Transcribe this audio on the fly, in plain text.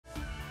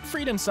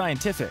Freedom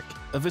Scientific,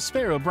 a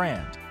Vispero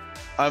brand.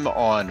 I'm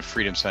on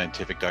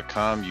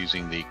freedomscientific.com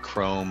using the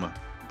Chrome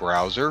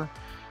browser.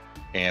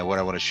 And what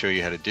I want to show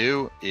you how to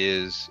do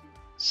is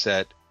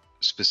set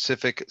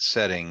specific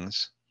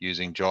settings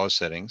using JAWS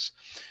settings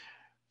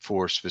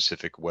for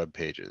specific web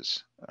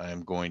pages.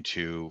 I'm going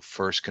to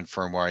first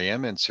confirm where I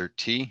am, insert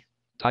T.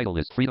 Title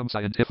is Freedom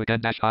Scientific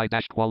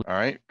N-I-quality. All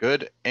right,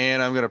 good.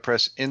 And I'm going to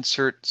press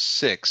insert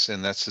 6,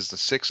 and that's the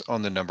 6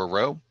 on the number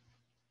row.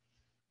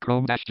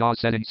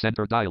 Chrome-JAWS Settings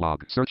Center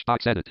dialog. Search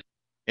box edit.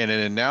 And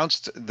it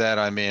announced that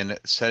I'm in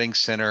Settings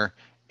Center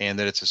and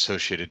that it's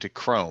associated to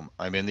Chrome.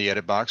 I'm in the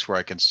edit box where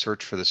I can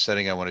search for the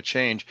setting I want to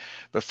change.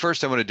 But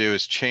first I want to do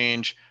is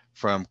change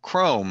from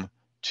Chrome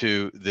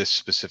to this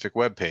specific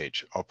web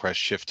page. I'll press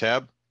Shift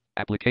Tab.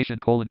 Application :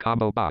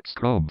 combo box.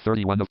 Chrome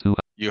 31 of 2.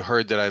 You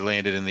heard that I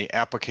landed in the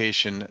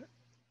application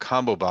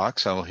combo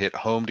box. I'll hit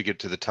Home to get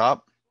to the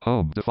top.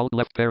 Home, default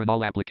left parent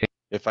all applications.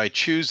 If I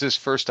choose this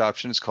first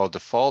option, it's called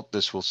default.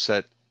 This will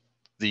set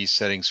these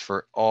settings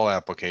for all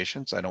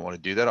applications. I don't want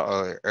to do that.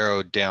 I'll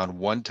arrow down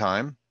one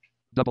time.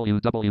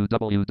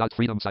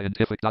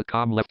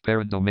 www.freedomscientific.com left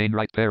parent domain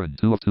right parent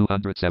 2 of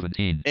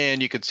 217.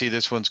 And you can see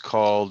this one's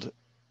called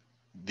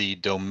the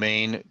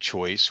domain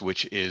choice,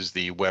 which is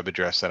the web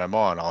address that I'm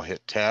on. I'll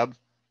hit Tab.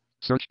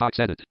 Search box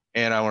edit.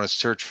 And I want to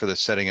search for the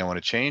setting I want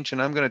to change.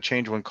 And I'm going to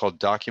change one called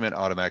Document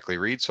Automatically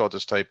Read. So I'll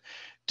just type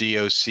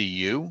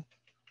DOCU.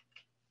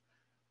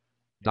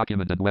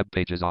 Document and web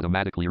pages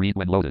automatically read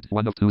when loaded.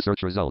 1 of 2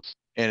 search results.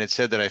 And it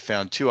said that I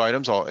found 2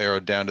 items. I'll arrow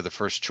down to the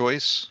first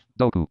choice.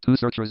 Doku, 2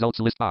 search results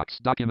list box.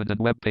 Document and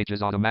web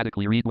pages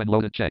automatically read when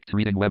loaded. Checked.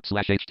 Reading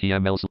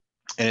web/HTML.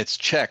 And it's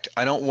checked.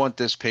 I don't want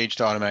this page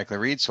to automatically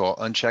read, so I'll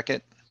uncheck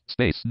it.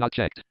 Space, not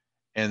checked.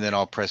 And then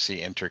I'll press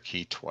the Enter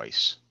key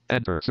twice.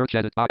 Enter. Search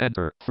edit.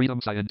 Enter. Freedom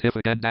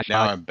Scientific N-I.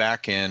 Now I'm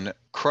back in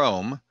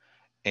Chrome,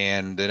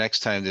 and the next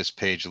time this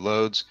page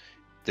loads,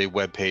 the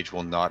web page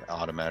will not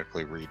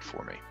automatically read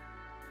for me.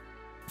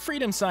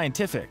 Freedom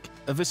Scientific,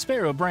 a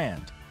Vispero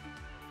brand.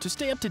 To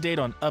stay up to date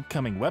on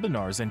upcoming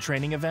webinars and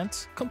training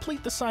events,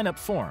 complete the sign-up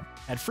form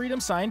at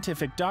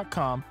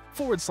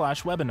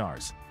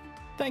freedomscientific.com/webinars.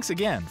 Thanks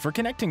again for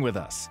connecting with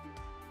us.